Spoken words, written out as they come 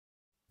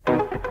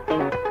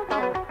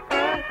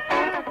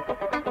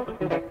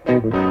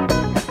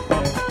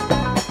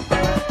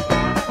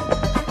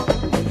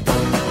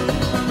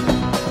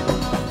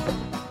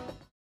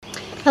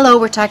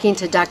we're talking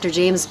to Dr.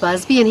 James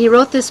Busby, and he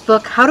wrote this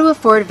book, How to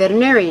Afford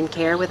Veterinarian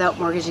Care Without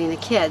Mortgaging the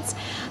Kids.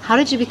 How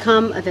did you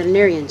become a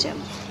veterinarian,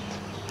 Jim?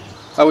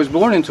 I was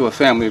born into a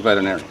family of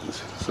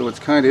veterinarians, so it's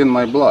kind of in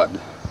my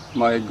blood.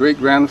 My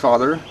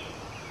great-grandfather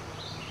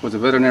was a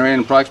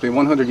veterinarian approximately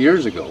 100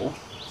 years ago.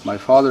 My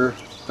father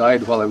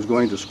died while I was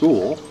going to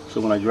school,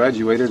 so when I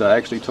graduated I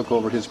actually took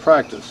over his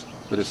practice.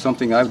 But it's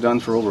something I've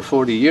done for over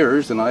 40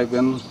 years, and I've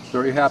been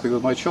very happy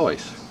with my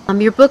choice.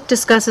 Your book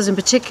discusses in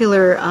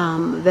particular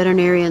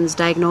veterinarians'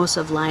 diagnosis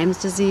of Lyme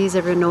disease.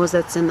 Everyone knows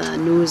that's in the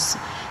news.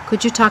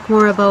 Could you talk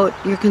more about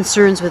your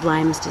concerns with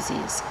Lyme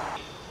disease?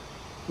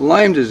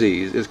 Lyme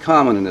disease is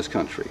common in this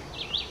country.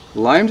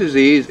 Lyme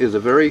disease is a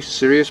very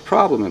serious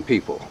problem in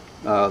people.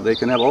 They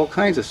can have all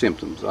kinds of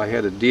symptoms. I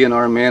had a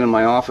DNR man in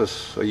my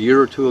office a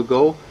year or two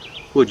ago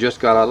who had just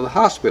got out of the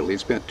hospital. He'd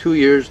spent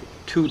 2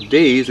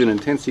 days in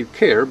intensive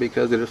care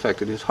because it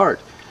affected his heart.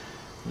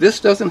 This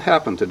doesn't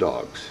happen to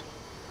dogs.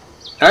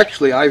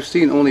 Actually, I've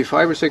seen only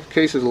 5 or 6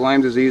 cases of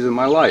Lyme disease in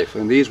my life,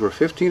 and these were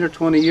 15 or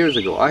 20 years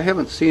ago. I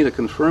haven't seen a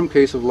confirmed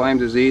case of Lyme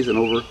disease in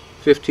over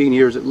 15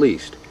 years at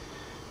least.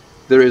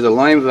 There is a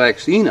Lyme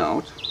vaccine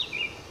out,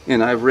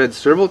 and I've read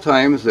several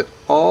times that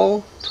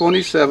all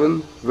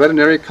 27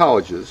 veterinary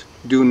colleges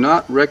do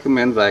not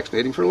recommend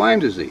vaccinating for Lyme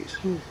disease.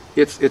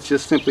 It's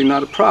just simply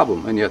not a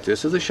problem, and yet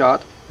this is a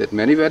shot that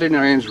many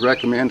veterinarians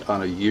recommend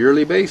on a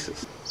yearly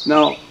basis.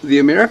 Now, the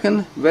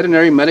American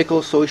Veterinary Medical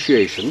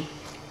Association,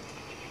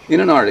 in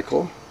an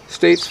article,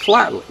 states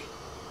flatly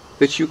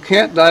that you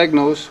can't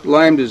diagnose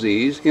Lyme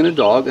disease in a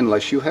dog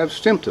unless you have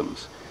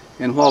symptoms.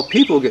 And while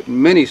people get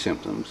many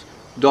symptoms,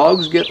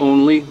 dogs get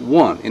only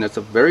one, and it's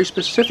a very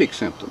specific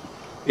symptom.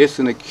 It's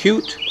an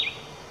acute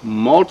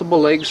multiple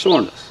leg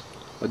soreness.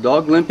 A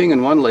dog limping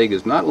in one leg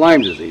is not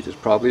Lyme disease, it's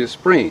probably a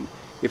sprain.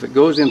 If it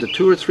goes into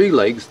 2 or 3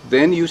 legs,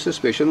 then you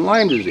suspicion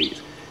Lyme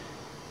disease.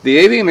 The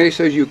AVMA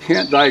says you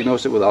can't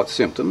diagnose it without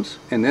symptoms,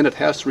 and then it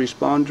has to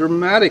respond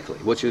dramatically,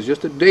 which is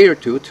just a day or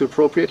two to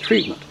appropriate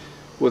treatment.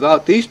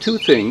 Without these 2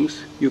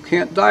 things, you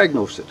can't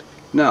diagnose it.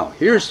 Now,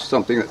 here's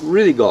something that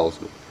really galls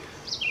me.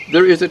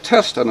 There is a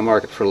test on the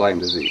market for Lyme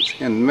disease,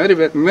 and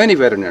many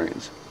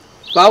veterinarians,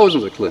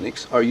 thousands of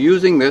clinics, are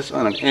using this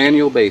on an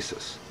annual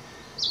basis.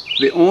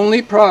 The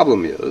only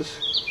problem is,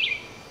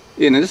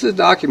 and this is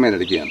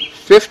documented again,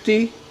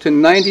 50 to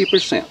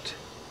 90%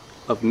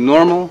 of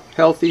normal,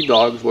 healthy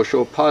dogs will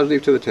show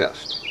positive to the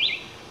test.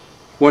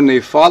 When they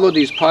follow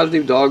these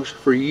positive dogs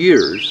for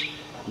years,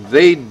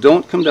 they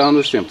don't come down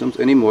with symptoms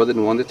any more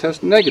than one that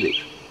tests negative.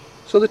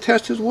 So the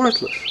test is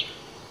worthless.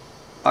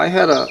 I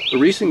had a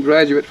recent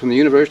graduate from the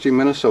University of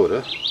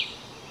Minnesota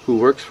who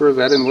works for a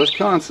vet in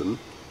Wisconsin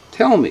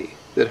tell me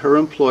that her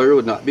employer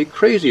would not be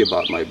crazy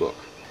about my book.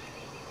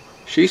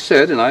 She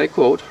said, and I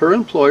quote, her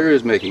employer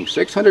is making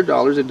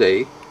 $600 a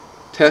day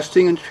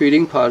testing and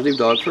treating positive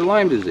dogs for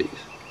Lyme disease.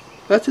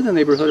 That's in the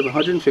neighborhood of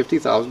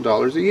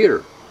 $150,000 a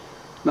year.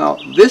 Now,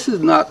 this is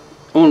not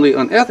only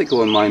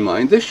unethical in my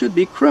mind, this should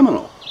be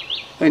criminal.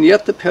 And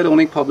yet the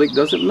pet-owning public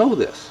doesn't know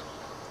this.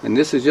 And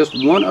this is just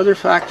one other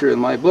factor in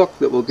my book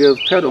that will give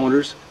pet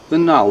owners the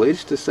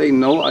knowledge to say,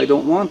 no, I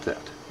don't want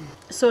that.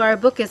 So our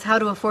book is How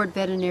to Afford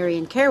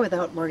Veterinarian Care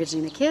Without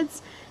Mortgaging the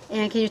Kids.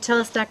 And can you tell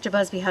us, Dr.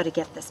 Busby, how to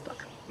get this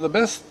book? The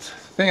best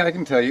thing I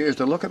can tell you is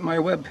to look at my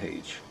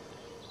webpage,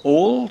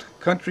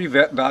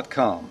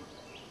 oldcountryvet.com.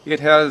 It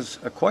has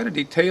quite a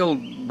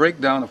detailed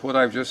breakdown of what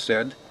I've just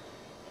said.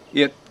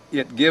 It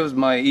gives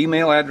my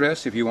email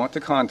address if you want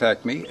to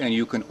contact me, and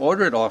you can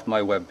order it off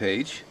my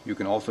webpage. You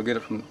can also get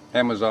it from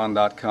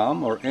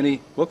Amazon.com, or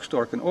any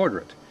bookstore can order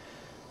it.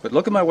 But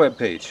look at my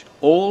webpage,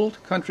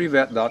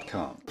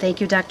 oldcountryvet.com.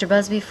 Thank you, Dr.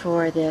 Busby,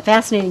 for the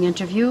fascinating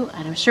interview,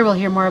 and I'm sure we'll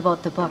hear more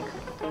about the book.